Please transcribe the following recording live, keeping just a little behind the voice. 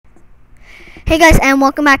Hey guys, and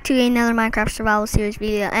welcome back to another Minecraft Survival Series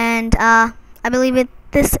video. And I believe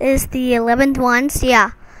this is the 11th one. So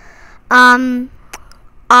yeah,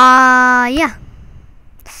 yeah.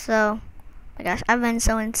 So, my gosh, I've been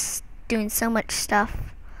doing so much stuff.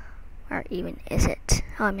 Or even is it?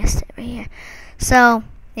 Oh, I missed it right here. So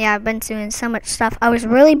yeah, I've been doing so much stuff. I was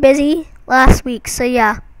really busy last week. So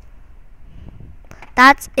yeah,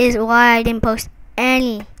 that is why I didn't post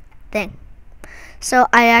anything. So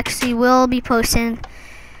I actually will be posting,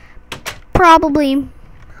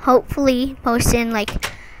 hopefully posting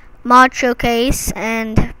like mod showcase,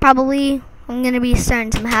 and probably I'm gonna be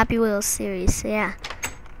starting some Happy Wheels series. So yeah,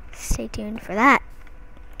 stay tuned for that.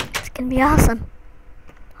 It's gonna be awesome.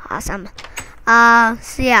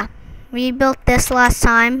 So yeah, we built this last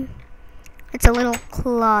time. It's a little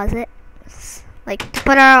closet, like to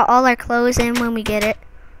put all our clothes in when we get it.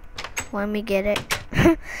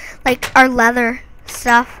 Like our leather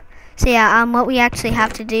stuff. So yeah, what we actually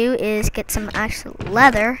have to do is get some actual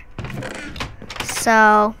leather.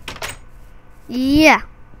 So yeah,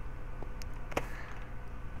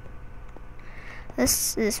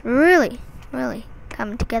 this is really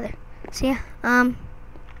coming together. So yeah, have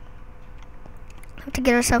to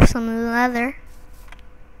get ourselves some leather.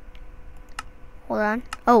 Hold on.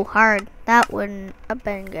 Oh, hard. That wouldn't have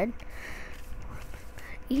been good.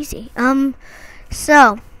 Easy.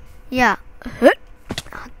 So yeah.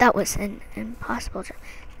 That was an impossible job.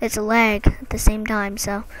 It's a lag at the same time.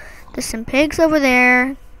 So there's some pigs over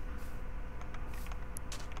there.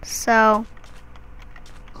 So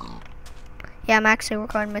yeah, I'm actually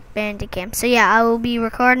recording with Bandicam. So yeah, I will be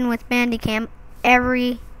recording with Bandicam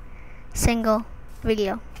every single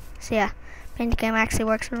video. So yeah, Bandicam actually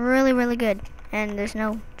works really good, and there's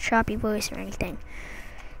no choppy voice or anything.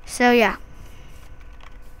 So yeah,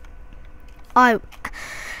 I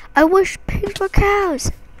wish pigs were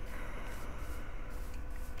cows.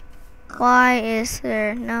 Why is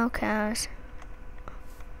there no cows?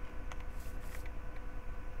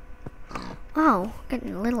 Oh,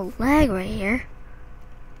 getting a little lag right here.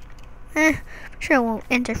 Sure it won't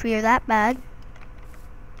interfere that bad.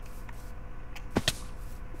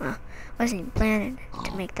 Well, wasn't even planning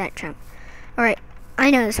to make that jump. Alright,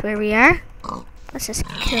 I know where we are. Let's just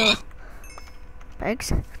kill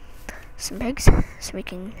some pigs, so we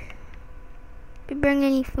can bring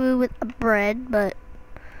any food with a bread, but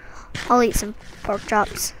I'll eat some pork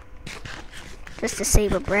chops just to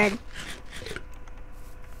save a bread.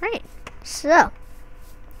 Right, so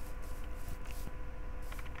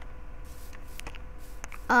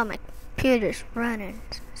oh, my computer's running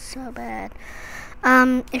so bad.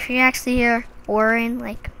 If you actually hear whirring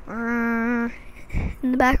like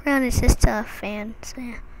in the background, it's just a fan. So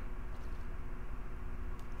yeah.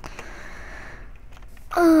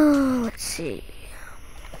 Oh, let's see.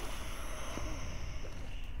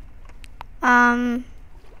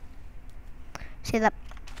 See that?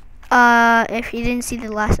 If you didn't see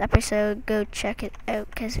the last episode, go check it out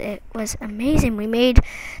because it was amazing. We made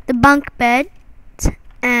the bunk bed,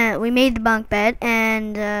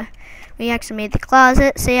 and we actually made the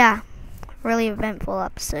closet. So yeah, really eventful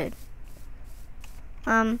episode.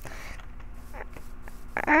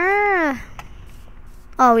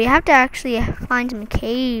 Oh, we have to actually find some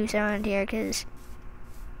caves around here because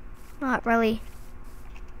not really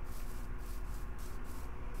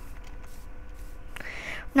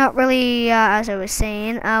as I was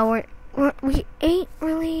saying, we ain't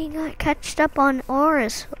really got catched up on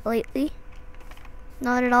ores lately.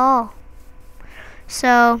 Not at all.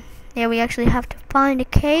 So yeah, we actually have to find a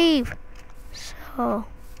cave. So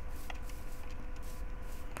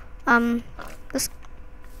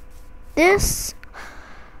this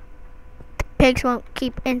pigs won't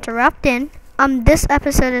keep interrupting. This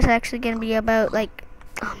episode is actually gonna be about like,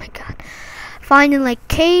 oh my god, finding like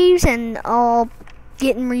caves and all,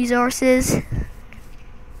 getting resources.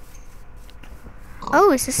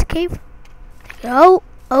 Oh, is this a cave? Oh,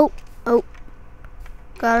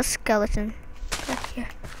 got a skeleton back here.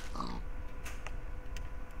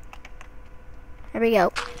 There we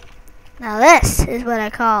go. Now this is what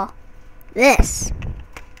I call, this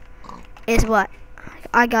is what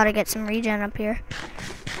I gotta get some regen up here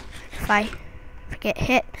if I get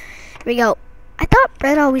hit. Here we go. I thought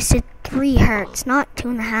bread always did 3 hearts, not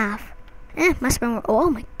 2.5. Must have been. Oh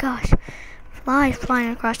my gosh, flies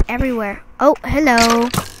flying across everywhere. Oh, hello.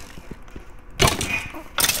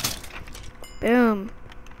 Boom.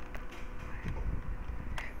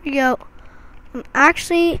 Here we go.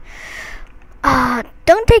 Actually,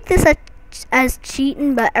 don't take this as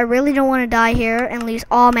cheating, but I really don't want to die here and lose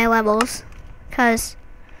all my levels. Cause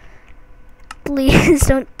please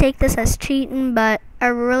don't take this as cheating, but I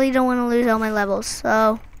really don't want to lose all my levels,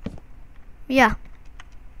 so yeah,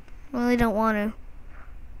 really don't want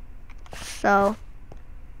to. So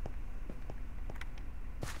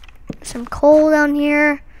some coal down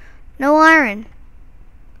here, no iron.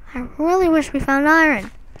 I really wish we found iron.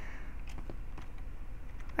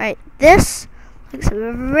 Alright, this looks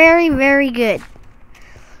very, very good.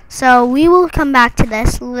 So we will come back to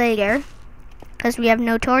this later, because we have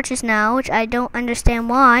no torches now, which I don't understand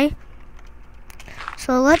why.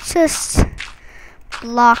 So let's just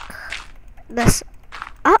block this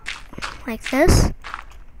up like this,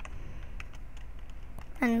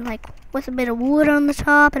 and like with a bit of wood on the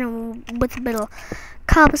top and with a bit of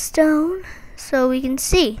cobblestone, so we can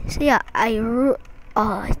see. So yeah, I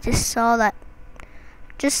just saw that.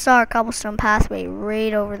 Just saw a cobblestone pathway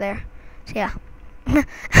right over there. So yeah,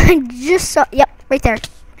 I just saw. Yep, right there,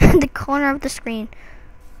 in the corner of the screen.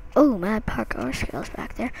 Oh, mad parkour skills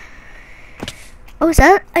back there. Oh, is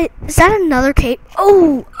that another cave?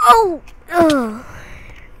 Oh,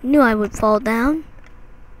 knew I would fall down.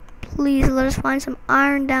 Please let us find some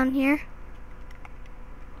iron down here.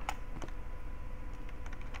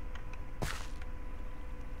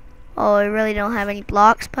 Oh, I really don't have any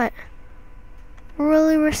blocks, but we're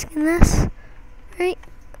really risking this. Right?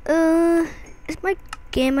 Is my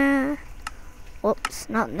gamer? Whoops,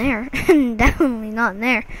 not in there. Definitely not in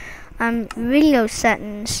there. Video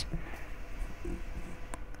settings.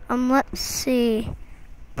 Let's see.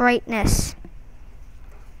 Brightness.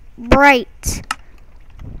 Bright.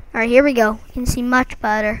 Alright, here we go. You can see much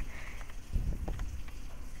better.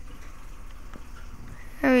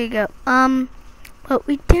 There we go. But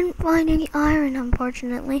we didn't find any iron,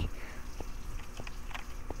 unfortunately.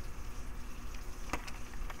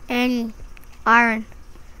 Any iron.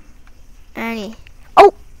 Any.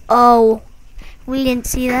 Oh, we didn't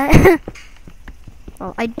see that.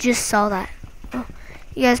 Oh, I just saw that. Oh,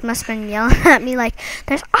 you guys must have been yelling at me like,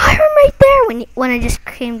 "There's iron right there!" when I just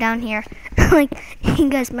came down here. Like, you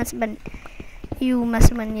guys must have been. You must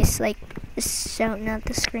have been just like shouting at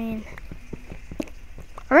the screen.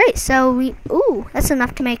 All right, so that's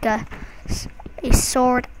enough to make a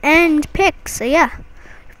sword and pick. So yeah,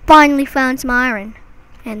 finally found some iron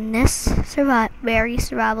in this very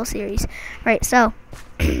survival series. Right, so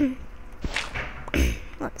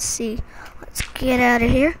let's see. Let's get out of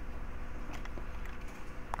here.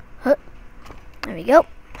 Huh. There we go.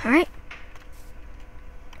 All right.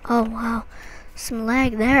 Oh wow, some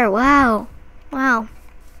lag there. Wow.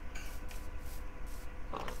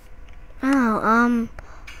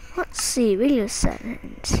 Let's see, video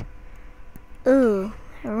settings. Ooh,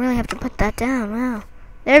 I really have to put that down. Wow.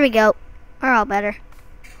 There we go. We're all better.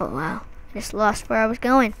 Oh wow, I just lost where I was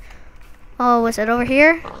going. Oh, was it over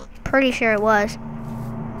here? Pretty sure it was.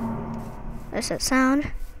 There's that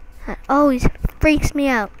sound. That always freaks me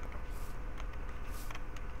out.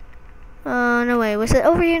 Oh, no way. Was it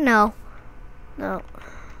over here? No. It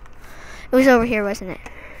was over here, wasn't it?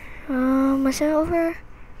 Was it over?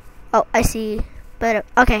 Oh, I see. But,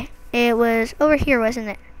 okay. It was over here, wasn't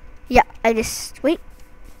it? Yeah, wait.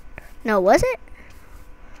 No, was it?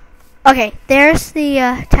 Okay, there's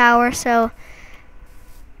the tower, so.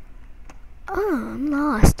 Oh, I'm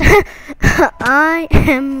lost. I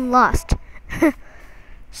am lost.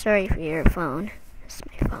 Sorry for your phone. It's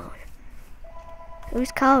my phone.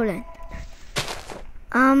 Who's calling?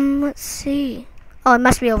 Let's see. Oh, it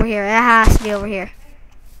must be over here. It has to be over here.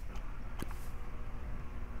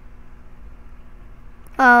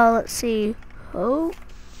 Oh, let's see. Oh,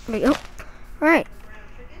 there we go. Right.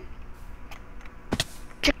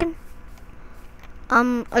 Chicken.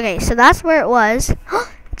 Okay, so that's where it was.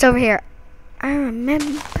 It's over here. I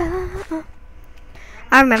remember.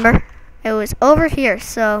 It was over here,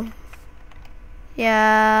 so.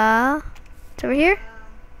 Yeah. It's over here?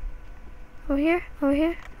 Over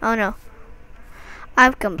here? Oh no.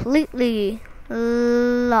 I'm completely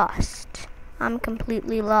lost.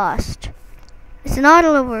 It's not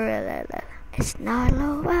over there. It's not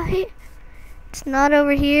over here. It's not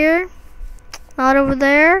over here. Not over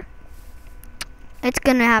there. It's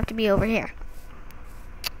gonna have to be over here.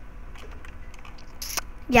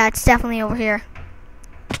 Yeah, it's definitely over here.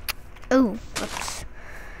 Ooh, whoops.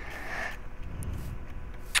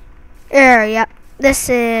 There, yep. This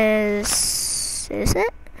is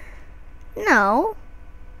it? No.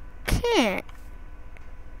 Can't.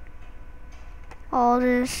 All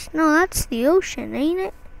this, no, that's the ocean, ain't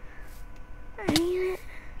it?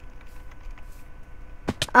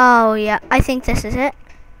 Oh, yeah, I think this is it.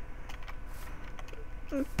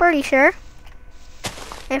 I'm pretty sure.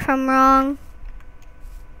 If I'm wrong.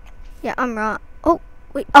 Yeah, I'm wrong. Oh,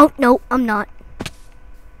 wait. Oh, no, I'm not.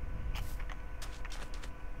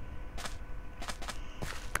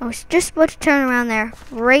 I was just about to turn around there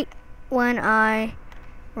right when I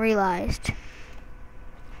realized.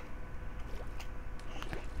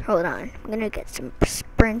 Hold on. I'm gonna get some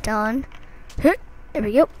sprint on. There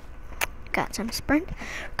we go. Got some sprint.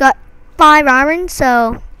 Got 5 iron,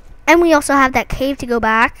 so. And we also have that cave to go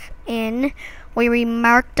back in where we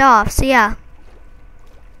marked off. So yeah.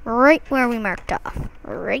 Right where we marked off.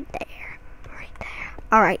 Right there. Right there.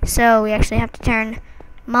 Alright, so we actually have to turn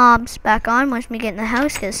mobs back on once we get in the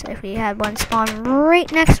house, because if we had one spawn right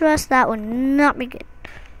next to us, that would not be good.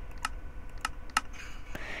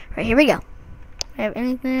 Right, here we go. We have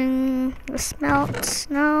anything to smelt?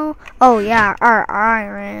 No. Oh yeah, our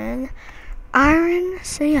iron. Iron,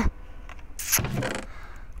 so yeah.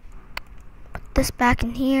 Put this back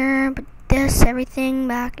in here, put this, everything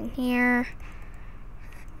back in here.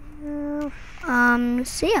 So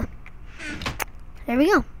yeah. There we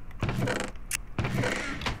go.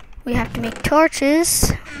 We have to make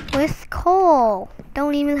torches with coal.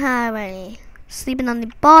 Don't even have any. Sleeping on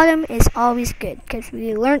the bottom is always good, because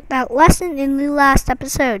we learned that lesson in the last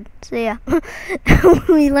episode. So yeah,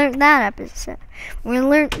 we learned that episode. We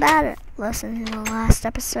learned that lesson in the last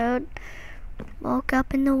episode. Woke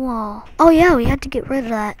up in the wall. Oh yeah, we had to get rid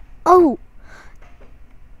of that. Oh,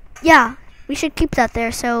 yeah, we should keep that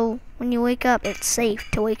there, so when you wake up, it's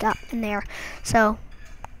safe to wake up in there. So,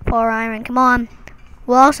 4 iron, come on.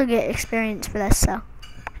 We'll also get experience for this, so I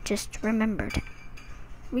just remembered. Here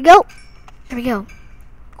we go. There we go.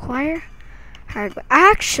 Acquire hardware.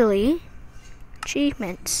 Actually,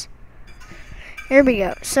 achievements. Here we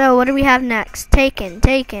go. So what do we have next? Taken.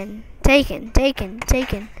 Here we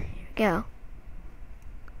go.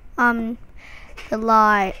 The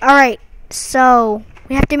lie. Alright, so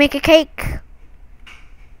we have to make a cake.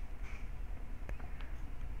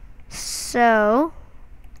 So,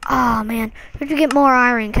 oh man, we have to get more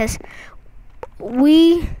iron, because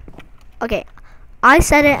okay, I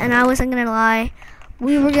said it and I wasn't gonna lie.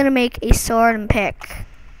 We were gonna make a sword and pick.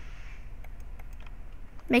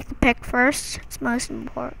 Make the pick first. It's most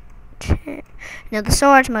important. No, the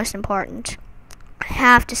sword's most important, I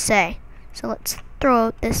have to say. So let's throw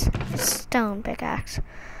out this stone pickaxe.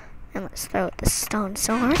 And let's throw out this stone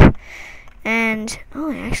sword. And, oh,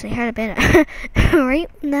 I actually heard a bit of right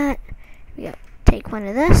in that. We go. Take one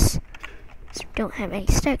of this. So we don't have any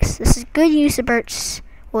sticks. This is good use of birch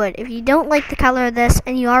wood. If you don't like the color of this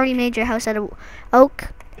and you already made your house out of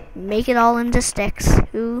oak, make it all into sticks.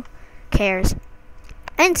 Who cares?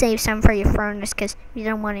 And save some for your furnace, because you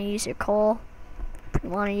don't want to use your coal. If you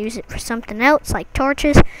want to use it for something else like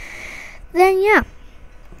torches, then yeah,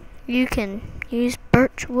 you can use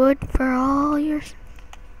birch wood for all your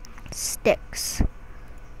sticks.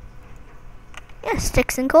 Yeah,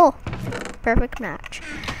 sticks and coal. Perfect match.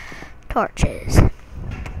 Torches.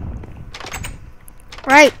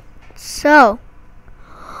 Right, so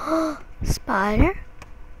Spider,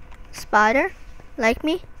 like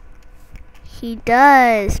me? He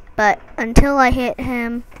does, but until I hit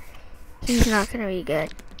him, he's not gonna be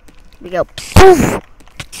good. We go, poof,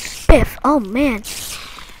 biff. Oh man,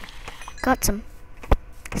 got some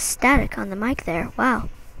static on the mic there. Wow.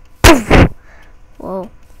 Poof.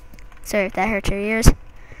 Whoa. Sorry if that hurt your ears.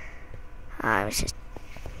 I was just.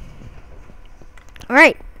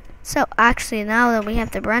 Alright. So actually, now that we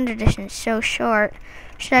have the render distance so short,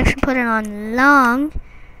 we should actually put it on long,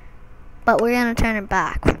 but we're gonna turn it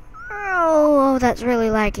back. Oh, that's really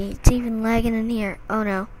laggy. It's even lagging in here. Oh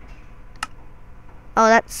no. Oh,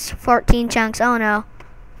 that's 14 chunks. Oh no.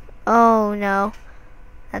 Oh no.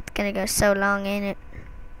 That's gonna go so long, ain't it?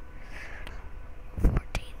 14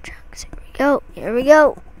 chunks. Here we go. Here we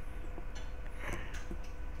go.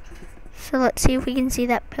 So let's see if we can see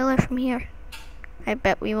that pillar from here. I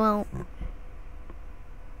bet we won't.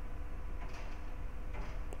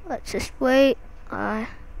 Let's just wait.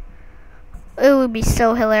 It would be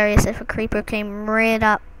so hilarious if a creeper came right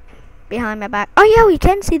up behind my back. Oh yeah, we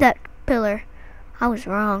can see that pillar. I was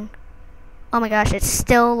wrong. Oh my gosh, it's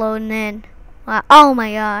still loading in. Wow. Oh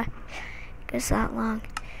my god. It goes that long.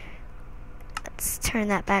 Let's turn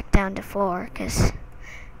that back down to 4, because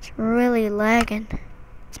it's really lagging.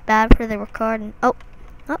 It's bad for the recording. Oh,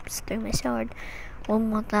 oops, threw my sword.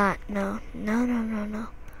 Wouldn't want that. No.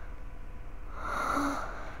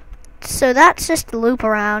 So that's just a loop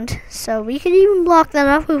around. So we could even block that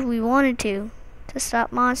up if we wanted to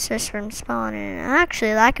stop monsters from spawning.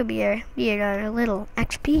 Actually, that could be our little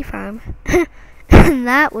XP farm.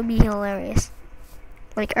 That would be hilarious.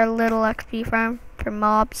 Like our little XP farm for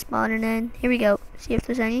mobs spawning in. Here we go. See if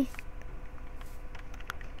there's any.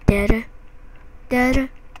 Da-da, da-da,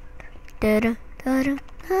 da-da, da-da,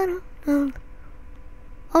 da-da.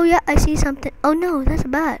 Oh yeah, I see something. Oh no, that's a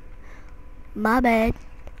bat. My bad.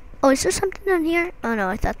 Oh, is there something down here? Oh no,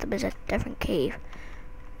 I thought that was a different cave.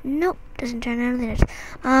 Nope, doesn't turn out like this.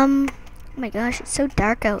 Oh my gosh, it's so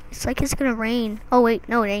dark out. It's like it's gonna rain. Oh wait,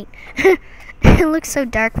 no it ain't. It looks so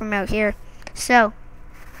dark from out here. So,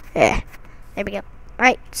 there we go.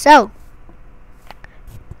 Alright, so,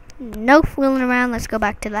 no fooling around. Let's go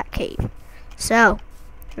back to that cave. So,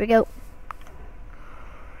 here we go.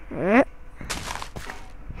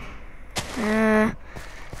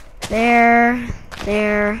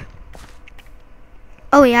 There.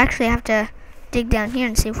 Oh, we actually have to dig down here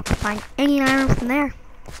and see if we can find any iron from there.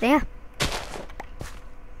 So, yeah.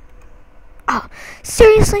 Oh,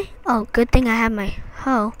 seriously? Oh, good thing I have my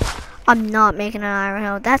hoe. I'm not making an iron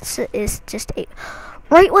hoe. Is just a...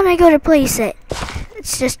 Right when I go to place it,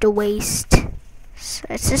 it's just a waste.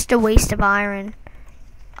 It's just a waste of iron.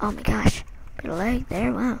 Oh my gosh. Bit of leg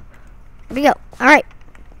there. Wow. Here we go. Alright.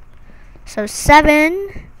 So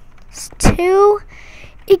 7 is 2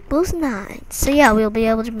 equals 9. So yeah, we'll be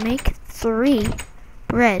able to make 3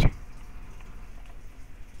 bread.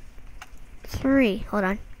 3. Hold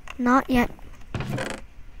on. Not yet.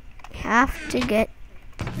 We have to get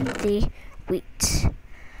the wheat.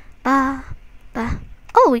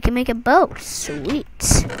 Oh, we can make a bow.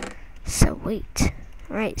 Sweet. Sweet.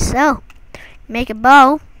 Alright, so make a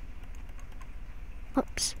bow.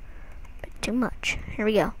 Oops. Bit too much. Here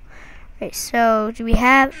we go. Alright, so do we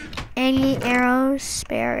have any arrows?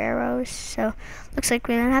 Spare arrows. So looks like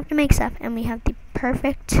we don't have to make stuff, and we have the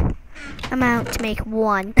perfect amount to make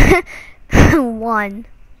 1. 1.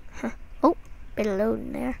 Huh. Oh, bit of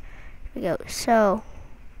loading there. Here we go. So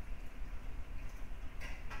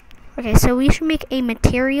okay, so we should make a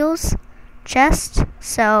materials chest.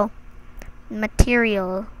 So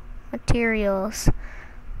materials.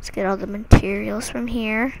 Let's get all the materials from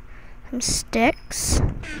here. Some sticks.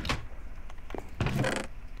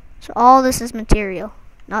 So all this is material,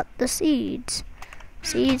 not the seeds.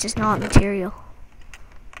 Seeds is not material.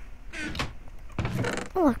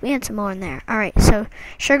 Oh look, we had some more in there. Alright, so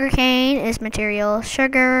sugar cane is material.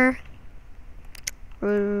 Sugar,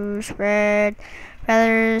 rouge, red,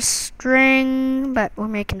 feathers, string, but we're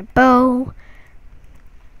making a bow.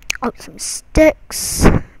 Oh, some sticks.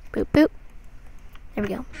 Boop, boop. There we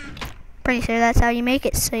go. Pretty sure that's how you make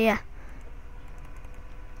it, so yeah.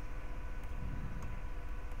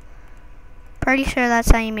 Pretty sure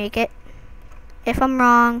that's how you make it. If I'm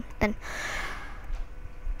wrong, then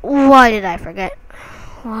why did I forget?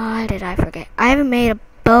 Why did I forget? I haven't made a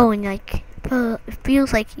bow in like, it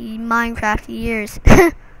feels like Minecraft years.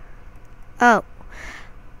 Oh.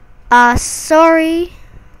 Sorry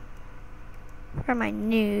for my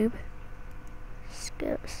noob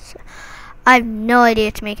skills. I have no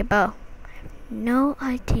idea to make a bow. I have no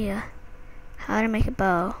idea how to make a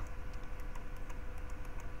bow.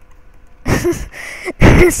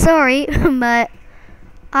 Sorry, but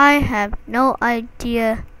I have no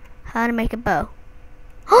idea how to make a bow.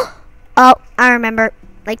 Oh, I remember.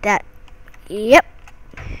 Like that. Yep.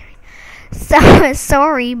 So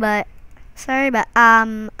sorry, but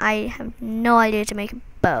I have no idea to make a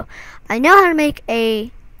bow. I know how to make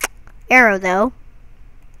a arrow though.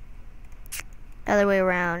 Other way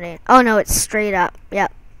around it. Oh no, it's straight up.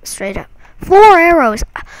 Yep, straight up. 4 arrows.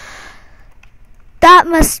 That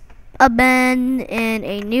must have been in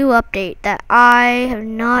a new update that I have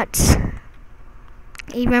not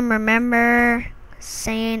even remember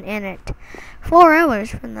saying in it. 4 arrows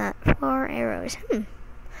from that. 4 arrows.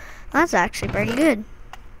 That's actually pretty good.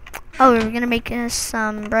 Oh, we're gonna make us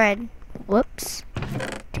some bread. Whoops.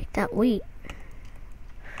 Take that wheat.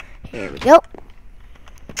 Here we go.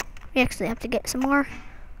 We actually have to get some more.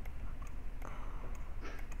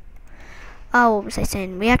 Oh, what was I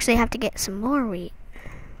saying? We actually have to get some more wheat.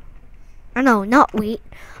 Or no, not wheat.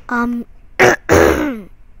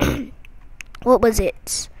 What was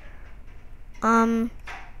it? New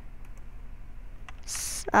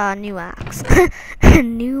axe.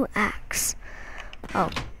 New axe. Oh,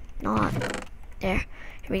 not there.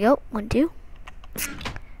 Here we go. 1, 2.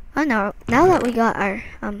 Oh no! Now that we got our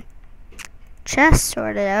chest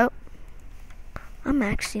sorted out, I'm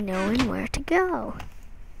actually knowing where to go.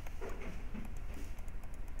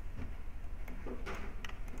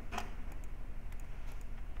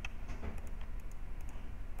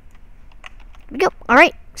 Here we go.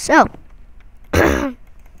 Alright, so come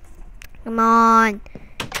on.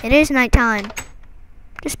 It is nighttime.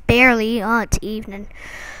 Just barely. Oh, it's evening.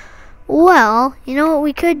 Well, you know what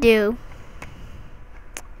we could do?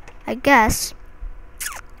 I guess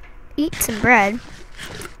eat some bread.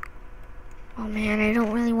 Oh man, I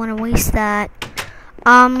don't really want to waste that.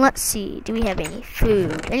 Let's see. Do we have any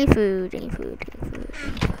food? Any food? Any food? Any food?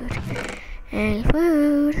 Any food? Any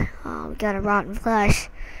food? Oh, we got a rotten flesh.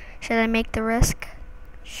 Should I make the risk?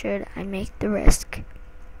 Should I make the risk?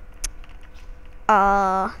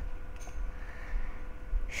 Should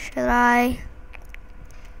I?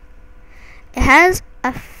 It has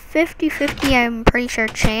a 50-50, I'm pretty sure,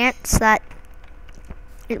 chance that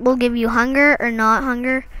it will give you hunger or not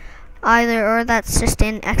hunger. Either or, that's just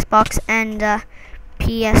in Xbox and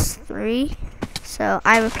PS3. So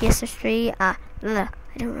I have a PS3. I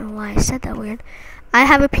don't know why I said that weird. I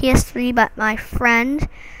have a PS3, but my friend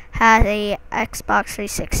has a Xbox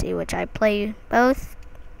 360, which I play both.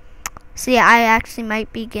 So yeah, I actually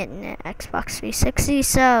might be getting an Xbox 360.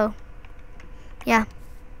 So yeah,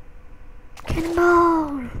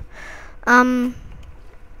 cannonball.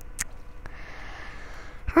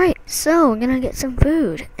 Alright, so we're gonna get some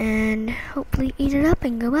food and hopefully eat it up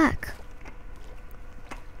and go back.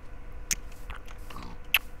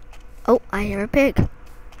 Oh, I hear a pig.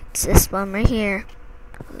 It's this one right here.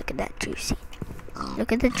 Look at that juicy.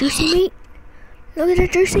 Look at the juicy meat. Look at the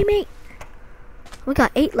juicy meat. We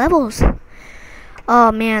got 8 levels.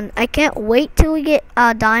 Oh man, I can't wait till we get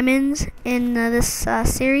diamonds in this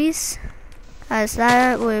series, as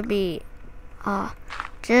that would be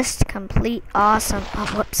just complete awesome. Oh,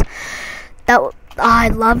 whoops. I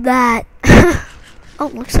love that.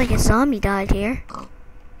 Oh, looks like a zombie died here.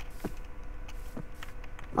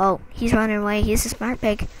 Oh, he's running away. He's a smart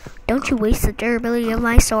pig. Don't you waste the durability of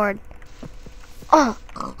my sword. Oh.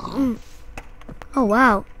 Oh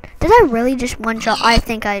wow. Did I really just one shot? I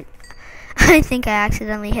think I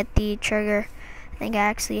accidentally hit the trigger. I think I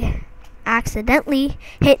actually accidentally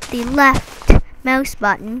hit the left mouse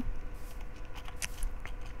button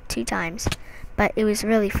 2 times. But it was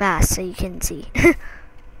really fast, so you couldn't see.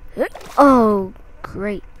 Oh,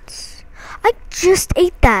 great. I just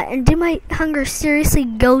ate that, and did my hunger seriously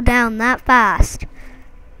go down that fast?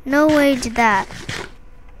 No way did that.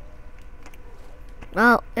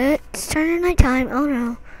 Well, it's turning nighttime. Oh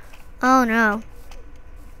no. Oh no.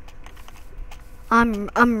 I'm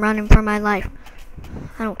running for my life.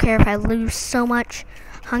 I don't care if I lose so much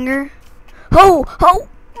hunger. Oh!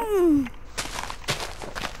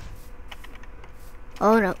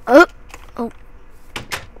 Oh no. Oh.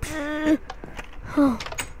 Oh.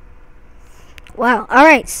 Wow.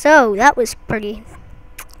 Alright, so that was pretty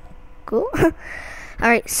cool.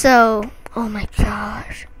 Alright, so oh my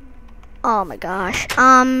gosh.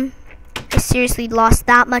 I seriously lost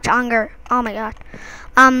that much hunger. Oh my god.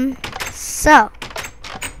 So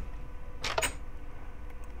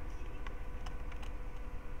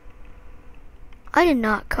I did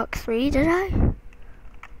not cook 3, did I?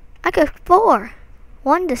 I cooked 4.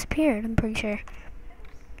 1 disappeared, I'm pretty sure.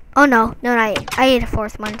 Oh no, I ate a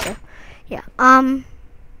 4th one too. Yeah.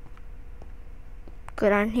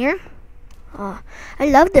 Good on here. Oh, I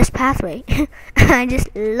love this pathway. I just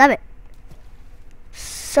love it.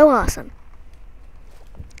 So awesome.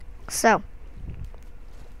 So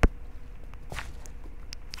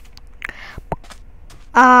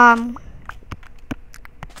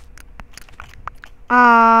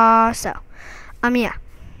yeah.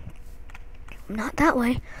 Not that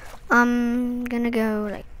way. I'm gonna go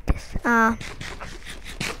like this.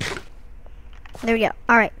 There we go.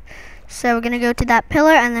 Alright. So we're gonna go to that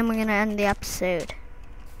pillar and then we're gonna end the episode.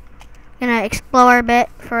 Gonna explore a bit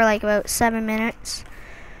for like about 7 minutes.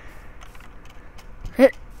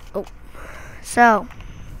 Oh. So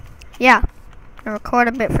yeah. Gonna record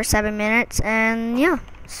a bit for 7 minutes and yeah,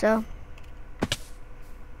 so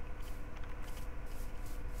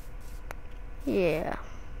yeah.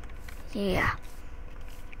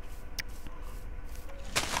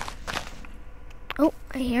 Oh,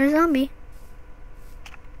 I hear a zombie.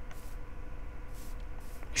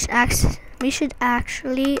 We should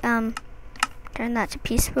actually turn that to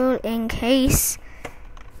peaceful in case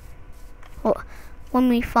when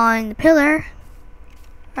we find the pillar.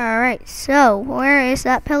 Alright, so where is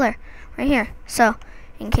that pillar? Right here. So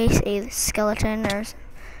in case a skeleton or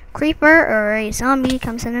creeper or a zombie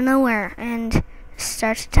comes out of nowhere and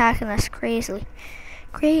starts attacking us crazily.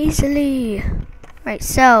 Right,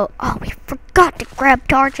 so we forgot to grab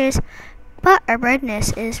torches, but our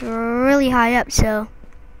brightness is really high up, so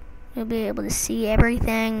you'll be able to see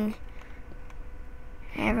everything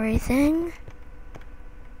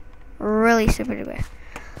really super duper.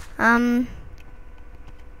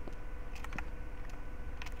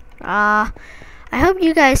 I hope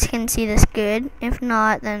you guys can see this good. If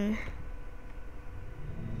not, then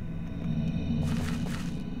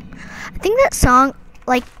I think that song,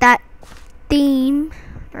 like that theme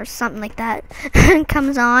or something like that,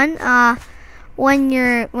 comes on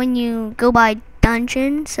when you go by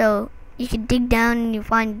dungeon, so you can dig down and you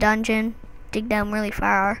find dungeon, dig down really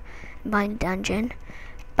far and find dungeon.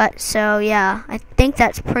 But so yeah, I think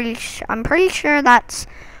that's I'm pretty sure that's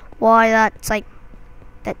why that's like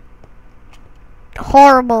that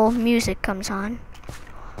horrible music comes on.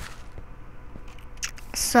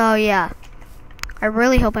 So yeah, I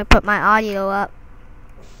really hope I put my audio up.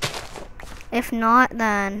 If not,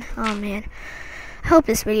 then oh man, I hope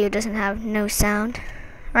this video doesn't have no sound.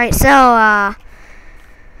 Right, so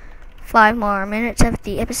 5 more minutes of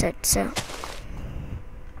the episode, so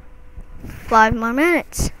 5 more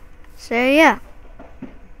minutes. So yeah.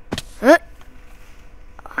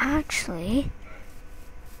 Actually,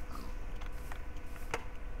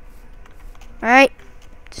 alright,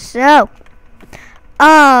 so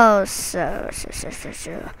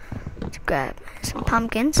let's grab some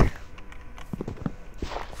pumpkins.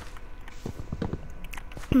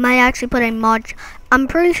 Might actually put a mod. I'm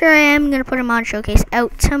pretty sure I am gonna put a mod showcase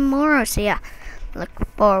out tomorrow. So yeah, look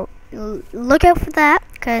out for that,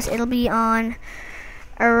 because it'll be on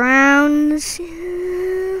around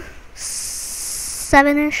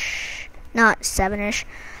 7ish, not 7ish.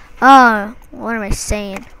 What am I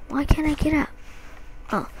saying? Why can't I get up?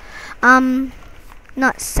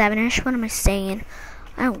 Not 7ish. What am I saying?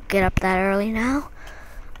 I don't get up that early now.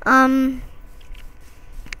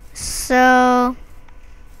 So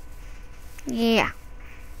yeah.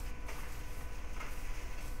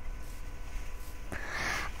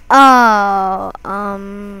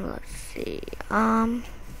 Let's see.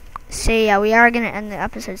 So yeah, we are gonna end the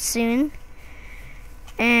episode soon.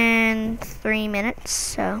 In 3 minutes,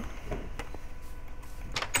 so.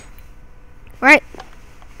 Right.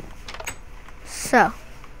 So,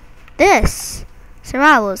 this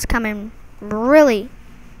survival is coming really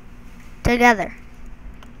together.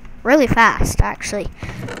 Really fast, actually.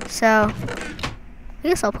 So, I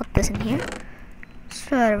guess I'll put this in here.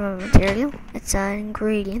 Sort of a material. It's an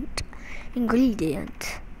ingredient.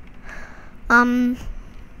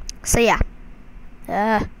 So yeah.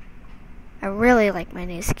 I really like my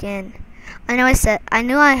new skin. I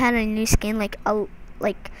knew I had a new skin like a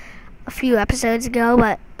few episodes ago,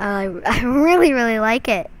 but I really like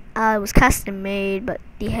it. It was custom made, but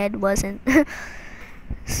the head wasn't.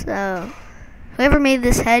 So, whoever made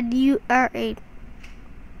this head, you are a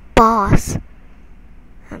boss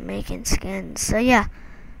at making skins. So yeah,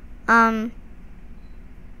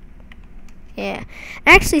 yeah.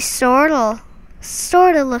 Actually, sorta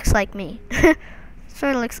looks like me.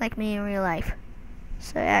 Sorta looks like me in real life.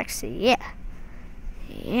 So actually,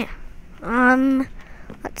 yeah.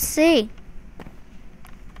 Let's see.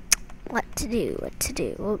 What to do?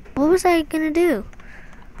 What was I gonna do?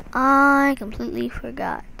 I completely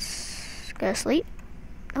forgot. Go to sleep.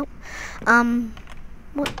 Oh.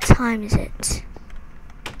 What time is it?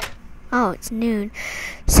 Oh, it's noon.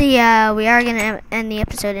 So yeah, we are gonna end the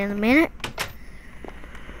episode in a minute.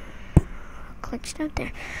 Glitched out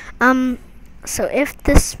there. So if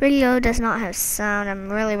this video does not have sound,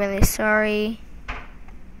 I'm really sorry.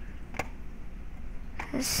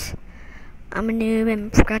 'Cause I'm a noob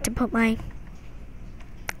and forgot to put my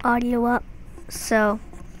audio up. So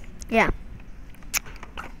yeah.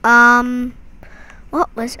 What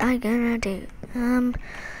was I gonna do?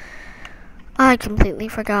 I completely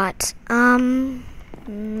forgot.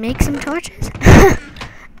 Make some torches?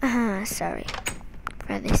 Sorry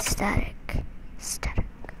for the static.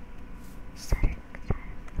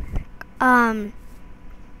 I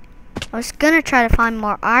was gonna try to find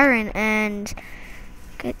more iron and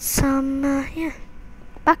get some,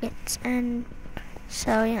 buckets, and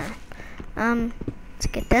so yeah. Let's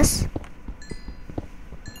get this.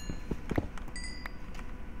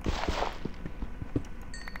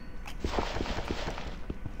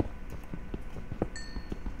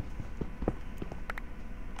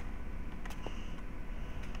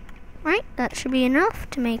 Right, that should be enough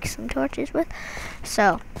to make some torches with.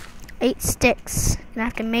 So, 8 sticks. Gonna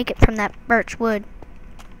have to make it from that birch wood.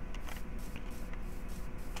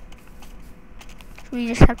 We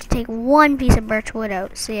just have to take 1 piece of birch wood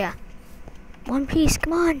out. So yeah, 1 piece.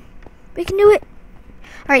 Come on, we can do it.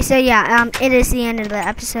 All right. So yeah, it is the end of the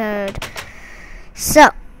episode. So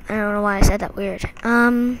I don't know why I said that weird.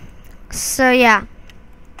 So yeah.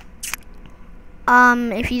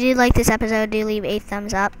 If you did like this episode, do leave a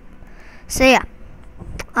thumbs up. So yeah.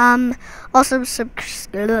 Also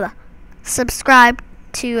subscribe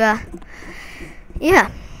to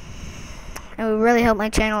yeah. It would really help my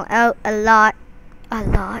channel out a lot.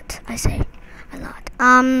 I say a lot.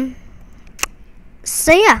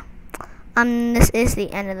 So yeah. This is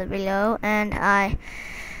the end of the video, and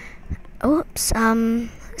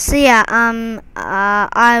So yeah,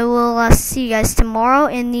 I will see you guys tomorrow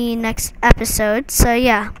in the next episode. So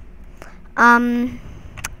yeah,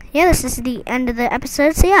 yeah, this is the end of the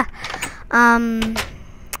episode. So yeah,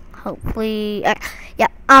 hopefully, yeah.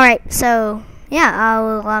 All right. So yeah, I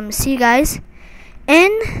will see you guys in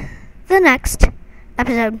the next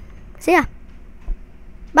episode. So yeah,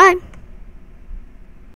 bye.